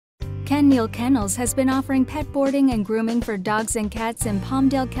Neill Kennels has been offering pet boarding and grooming for dogs and cats in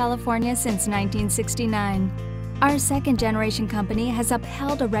Palmdale, California since 1969. Our second-generation company has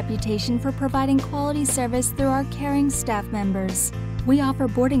upheld a reputation for providing quality service through our caring staff members. We offer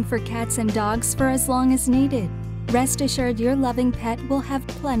boarding for cats and dogs for as long as needed. Rest assured your loving pet will have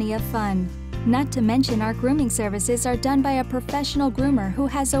plenty of fun. Not to mention our grooming services are done by a professional groomer who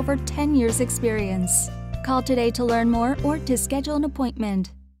has over 10 years experience. Call today to learn more or to schedule an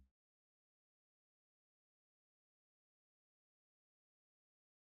appointment.